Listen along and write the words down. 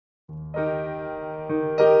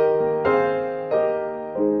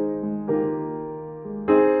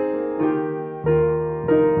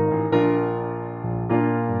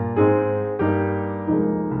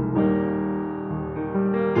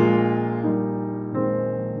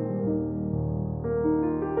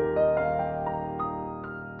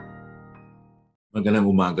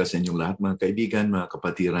Magandang umaga sa inyong lahat, mga kaibigan, mga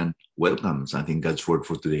kapatiran. Welcome sa ating God's Word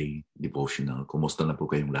for Today devotional. Kumusta na po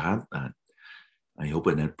kayong lahat? At I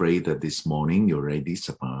hope and I pray that this morning you're ready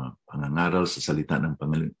sa pangangaral sa salita ng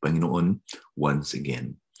Panginoon once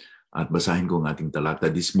again. At basahin ko ang ating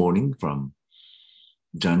talata this morning from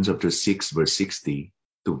John chapter 6 verse 60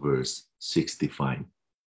 to verse 65.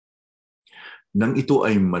 Nang ito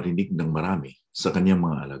ay marinig ng marami sa kanyang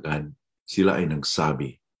mga alagad, sila ay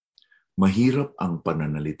nagsabi, "Mahirap ang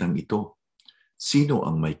pananalitang ito. Sino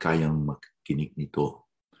ang may kayang makinig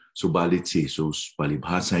nito?" Subalit si Jesus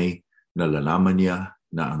palibhasay, nalalaman niya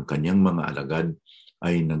na ang kanyang mga alagad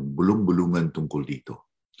ay nagbulong-bulungan tungkol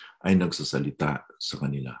dito, ay nagsasalita sa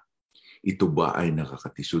kanila. Ito ba ay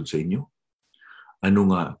nakakatisod sa inyo? Ano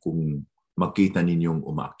nga kung makita ninyong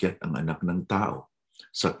umaakyat ang anak ng tao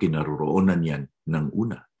sa kinaroroonan niyan ng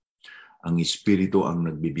una? Ang Espiritu ang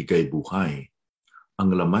nagbibigay buhay.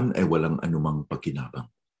 Ang laman ay walang anumang pakinabang.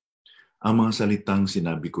 Ang mga salitang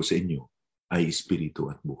sinabi ko sa inyo ay espiritu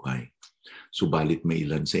at buhay. Subalit may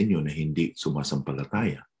ilan sa inyo na hindi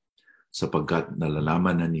sumasampalataya, sapagkat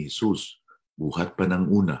nalalaman na ni Jesus buhat pa ng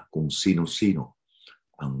una kung sino-sino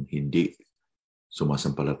ang hindi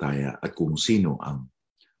sumasampalataya at kung sino ang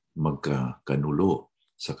magkakanulo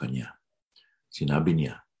sa Kanya. Sinabi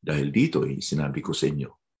niya, dahil dito sinabi ko sa inyo,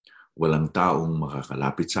 walang taong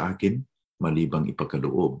makakalapit sa akin malibang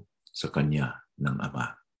ipagkaloob sa Kanya ng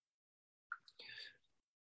Ama.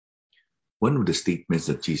 One of the statements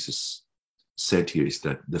that Jesus said here is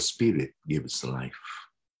that the Spirit gives life.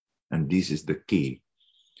 And this is the key,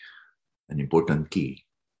 an important key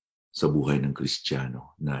sa buhay ng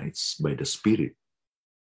Kristiyano, na it's by the Spirit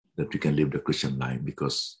that we can live the Christian life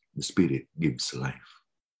because the Spirit gives life.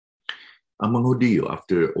 Ang mga Hudyo,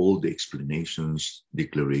 after all the explanations,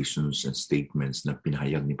 declarations, and statements na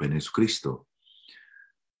pinahayag ni Panginoon Kristo,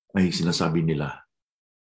 ay sinasabi nila,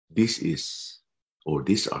 these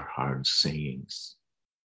are hard sayings.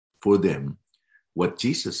 For them, what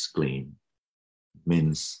Jesus claimed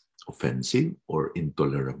means offensive or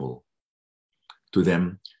intolerable. To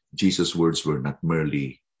them, Jesus' words were not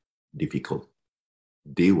merely difficult.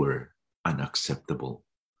 They were unacceptable.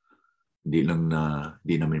 Di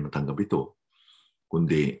namin matanggap ito,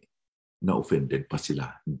 kundi na-offended pa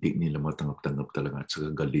sila. Hindi nila matanggap-tanggap talaga at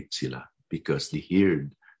saka galit sila because they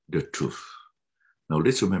heard the truth. Now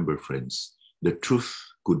let's remember, friends, the truth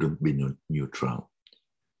couldn't be neutral.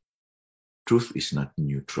 Truth is not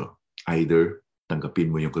neutral. Either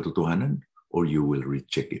tanggapin mo yung katotohanan or you will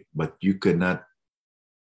reject it. But you cannot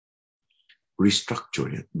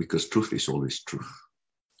restructure it because truth is always truth.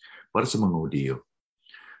 Para sa mga Hudyo,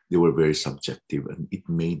 they were very subjective and it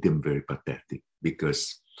made them very pathetic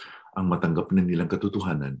because ang matanggap na nilang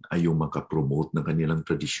katotohanan ay yung makapromote ng kanilang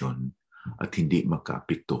tradisyon at hindi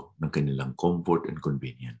makaapekto ng kanilang comfort and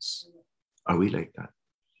convenience. Are we like that?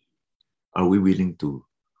 Are we willing to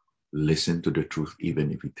listen to the truth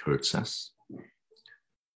even if it hurts us?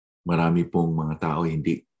 Marami pong mga tao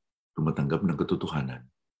hindi tumatanggap ng katotohanan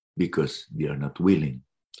because they are not willing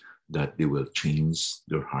that they will change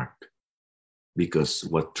their heart. Because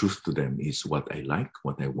what truth to them is what I like,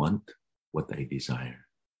 what I want, what I desire.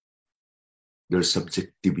 Their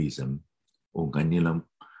subjectivism o kanilang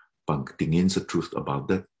pagtingin sa truth about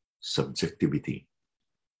that subjectivity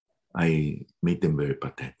ay made them very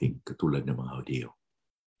pathetic, katulad ng mga Hudyo.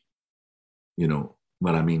 You know,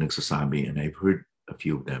 maraming nagsasabi, and I've heard a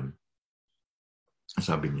few of them,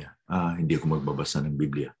 sabi niya, hindi ako magbabasa ng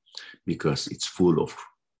Biblia because it's full of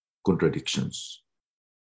contradictions.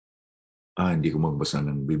 Hindi ko magbasa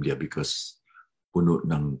ng Biblia because puno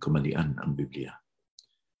ng kamalian ang Biblia.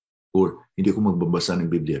 Or hindi ko magbabasa ng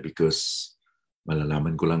Biblia because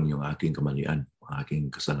malalaman ko lang yung aking kamalian, ang aking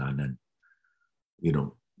kasalanan. You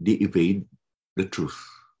know, they evade the truth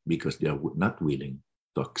because they are not willing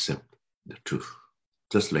to accept the truth.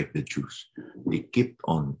 Just like the Jews. They keep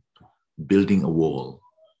on building a wall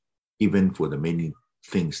even for the many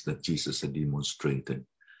things that Jesus had demonstrated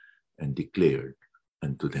and declared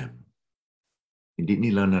unto them. Hindi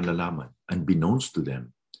nila nalalaman, unbeknownst to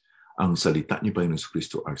them, ang salita ni Panginoon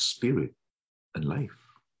Kristo are spirit and life.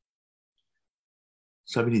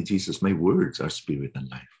 Sabi ni Jesus, my words are spirit and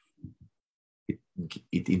life.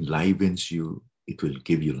 It enlivens you. It will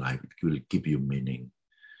give you life. It will give you meaning.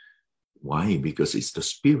 Why? Because it's the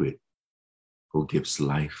Spirit who gives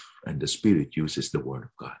life, and the Spirit uses the Word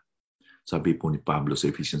of God. Sabi po ni Pablo sa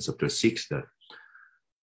Ephesians chapter 6 that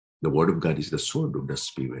the Word of God is the sword of the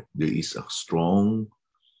Spirit. There is a strong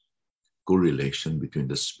correlation between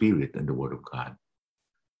the Spirit and the Word of God.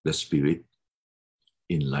 The Spirit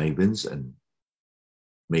enlivens and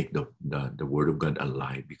make the Word of God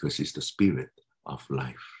alive because it's the Spirit of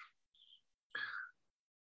life.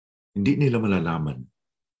 Hindi nila malalaman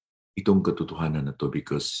itong katotohanan na to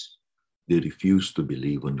because they refuse to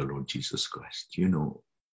believe on the Lord Jesus Christ. You know,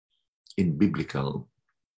 in biblical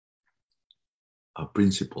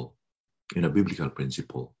principle,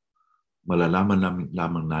 malalaman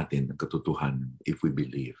lamang natin ang katotohanan if we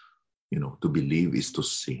believe. You know, to believe is to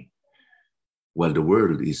see. While the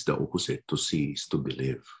world is the opposite, to see is to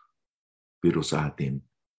believe. Pero sa atin,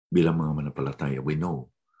 bilang mga manampalataya, we know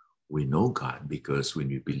God because when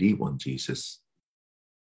we believe on Jesus,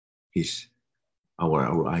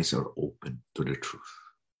 our eyes are open to the truth.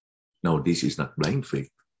 Now, this is not blind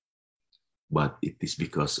faith, but it is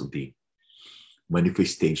because of the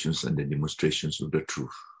manifestations and the demonstrations of the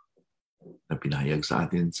truth na pinahayag sa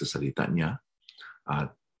atin sa salita niya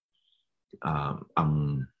at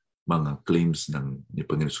ang mga claims ni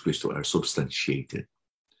Panginoon Kristo are substantiated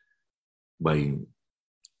by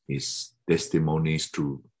His testimonies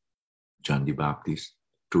through John the Baptist,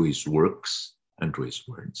 through His works, and through His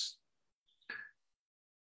words.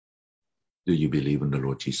 Do you believe in the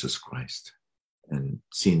Lord Jesus Christ? And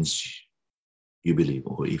since you believe,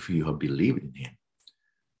 or if you have believed in Him,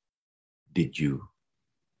 did you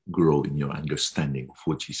grow in your understanding of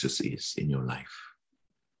who Jesus is in your life?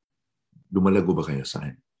 Lumalago ba kayo sa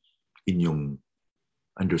inyong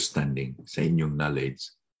understanding, sa inyong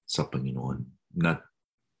knowledge sa Panginoon? Not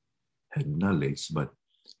head knowledge, but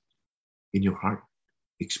in your heart,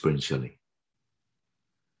 experientially.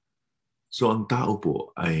 So ang tao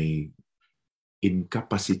po ay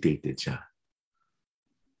incapacitated siya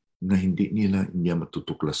na hindi niya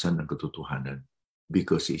matutuklasan ang katotohanan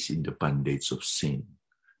because he's in the bondage of sin.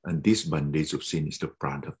 And this bondage of sin is the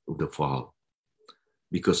product of the fall.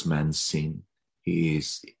 Because man sinned, he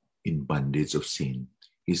is in bondage of sin.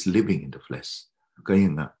 He's living in the flesh. Kaya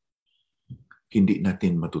nga, hindi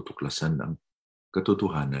natin matutuklasan ang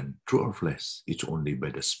katotohanan through our flesh. It's only by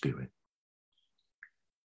the Spirit.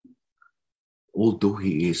 Although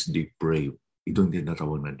he is depraved, itong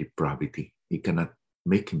tinatawag na depravity, he cannot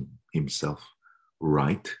make himself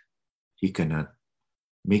right. He cannot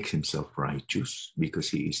make himself righteous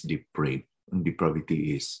because he is depraved. And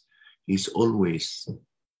depravity is, he's always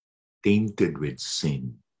tainted with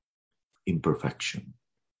sin, imperfection,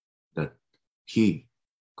 that he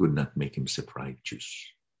could not make himself righteous.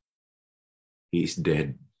 He is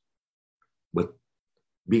dead. But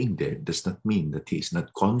being dead does not mean that he is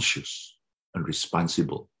not conscious and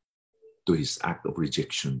responsible to his act of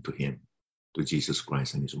rejection to him, to Jesus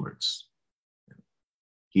Christ and his words.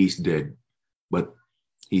 He is dead, but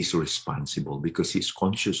he is responsible because he is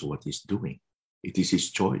conscious of what he's doing. It is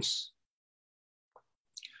his choice.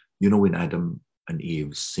 You know, when Adam and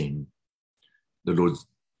Eve sinned, the Lord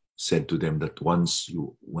said to them that once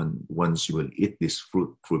you will eat this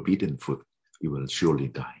fruit, forbidden fruit, you will surely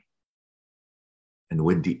die. And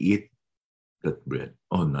when they eat that bread,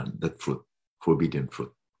 that fruit, forbidden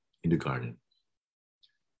fruit in the garden,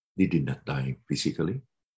 they did not die physically,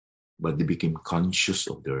 but they became conscious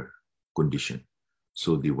of their condition.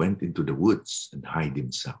 So they went into the woods and hide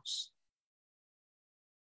themselves.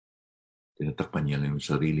 Tinatakpan nila yung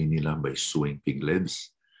sarili nila by sewing fig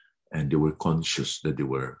leaves, and they were conscious that they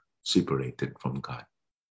were separated from God.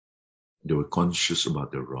 They were conscious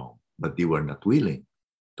about their wrong, but they were not willing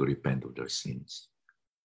to repent of their sins.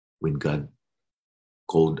 When God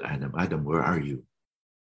called Adam, "Adam, where are you?"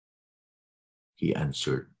 He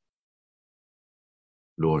answered,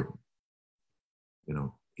 "Lord,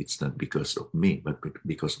 it's not because of me, but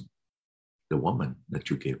because of the woman that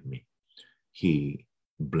you gave me." He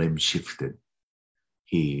blame shifted.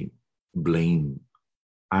 He blamed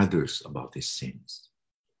others about his sins,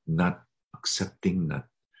 not accepting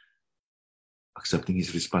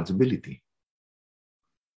his responsibility.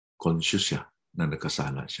 Conscious siya na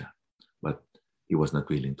nagkasala siya, but he was not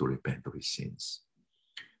willing to repent of his sins.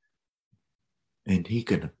 And he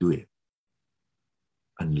cannot do it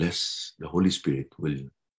unless the Holy Spirit will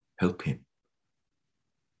help him.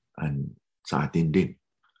 And sa atin din,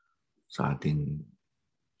 sa ating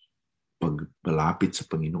pagpalapit sa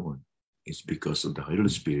Panginoon is because of the Holy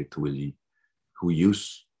Spirit who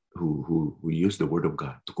use the Word of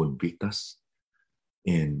God to convict us,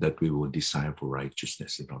 and that we will desire for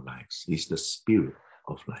righteousness in our lives. He's the Spirit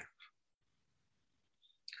of life.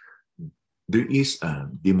 There is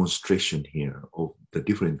a demonstration here of the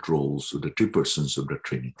different roles of the three persons of the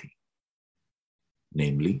Trinity.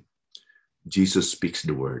 Namely, Jesus speaks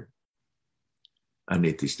the word, and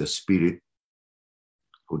it is the Spirit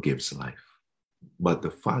who gives life. But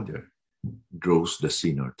the Father draws the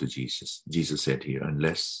sinner to Jesus. Jesus said here,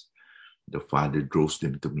 unless the Father draws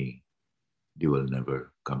them to me, they will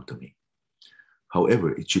never come to me.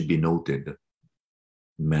 However, it should be noted that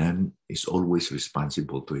man is always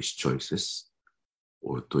responsible to his choices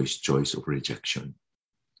or to his choice of rejection.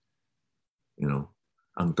 You know,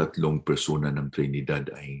 ang tatlong persona ng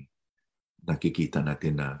Trinidad ay nakikita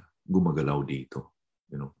natin na gumagalaw dito.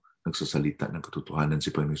 You know, nagsasalita ng katotohanan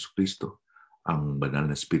si Panginoon Jesucristo. Ang banal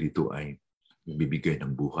na Espiritu ay nagbibigay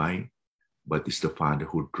ng buhay, but it's the Father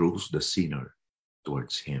who draws the sinner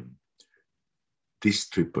towards Him.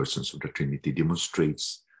 These three persons of the Trinity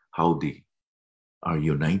demonstrates how they are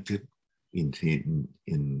united in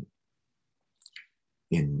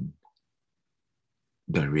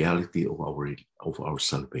the reality of our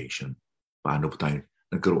salvation. Paano po tayo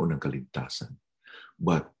nagkaroon ng kaligtasan?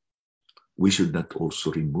 But we should not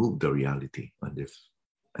also remove the reality and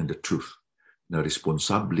the truth na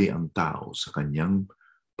responsable ang tao sa kanyang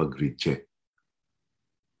pag-reject.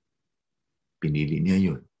 Pinili niya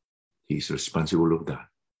yun. He is responsible of that.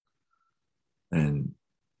 And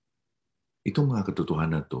itong mga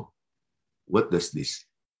katotohanan to, what does this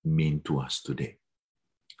mean to us today?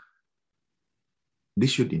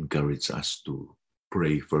 This should encourage us to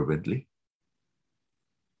pray fervently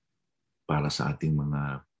para sa ating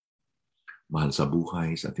mga mahal sa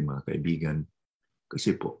buhay, sa ating mga kaibigan.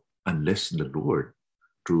 Kasi po, unless the Lord,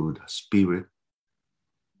 through the Spirit,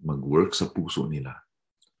 mag-work sa puso nila,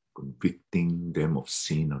 convicting them of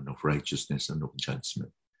sin and of righteousness and of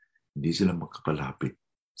judgment, hindi sila makapalapit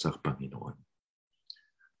sa Panginoon.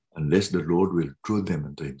 Unless the Lord will draw them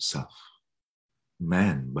unto Himself,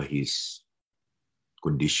 man, by his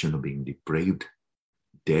condition of being depraved,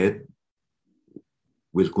 dead,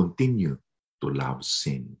 will continue to love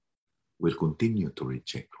sin, will continue to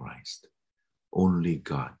reject Christ. Only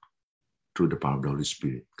God, through the power of the Holy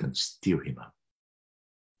Spirit, can steer him up.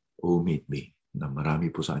 Oh, may it be na marami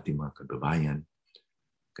po sa ating mga kababayan,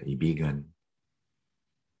 kaibigan,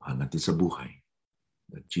 mahal natin sa buhay,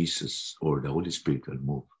 that Jesus or the Holy Spirit will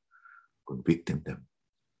move, convicting them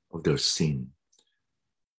of their sin,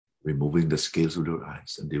 removing the scales of their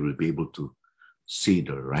eyes, and they will be able to see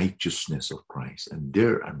the righteousness of Christ and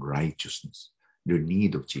their unrighteousness, their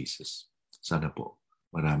need of Jesus. Sana po,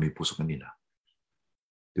 marami po sa kanila,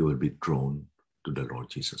 they will be drawn to the Lord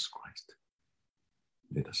Jesus Christ.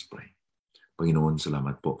 Let us pray. Panginoon,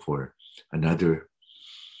 salamat po for another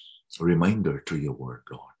reminder to your word,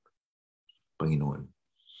 Lord. Panginoon,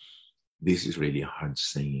 this is really a hard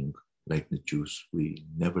saying, like the Jews, we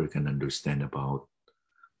never can understand about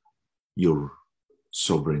your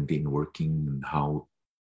sovereignty in working and how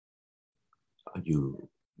you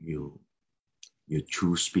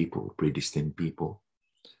choose people, predestined people,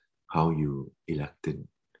 how you elected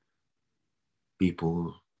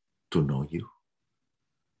people to know you.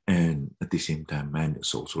 And at the same time, man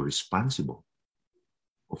is also responsible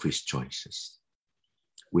of his choices.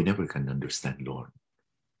 We never can understand, Lord,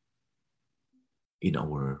 in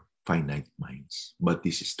our finite minds, but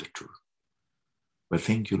this is the truth. But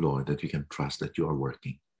thank you, Lord, that we can trust that you are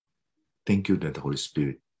working. Thank you that the Holy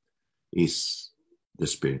Spirit is the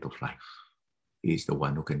Spirit of life. He is the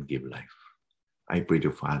one who can give life. I pray,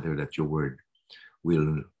 dear Father, that your word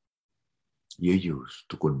will you use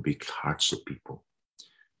to convict hearts of people,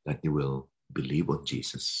 that they will believe on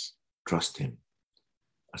Jesus, trust Him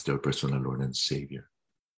as their personal Lord and Savior,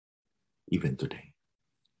 even today.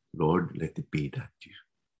 Lord, let it be that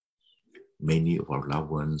many of our loved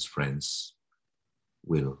ones, friends,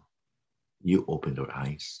 will you open their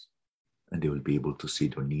eyes and they will be able to see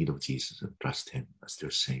the need of Jesus and trust Him as their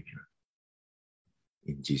Savior.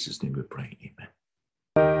 In Jesus' name we pray, amen.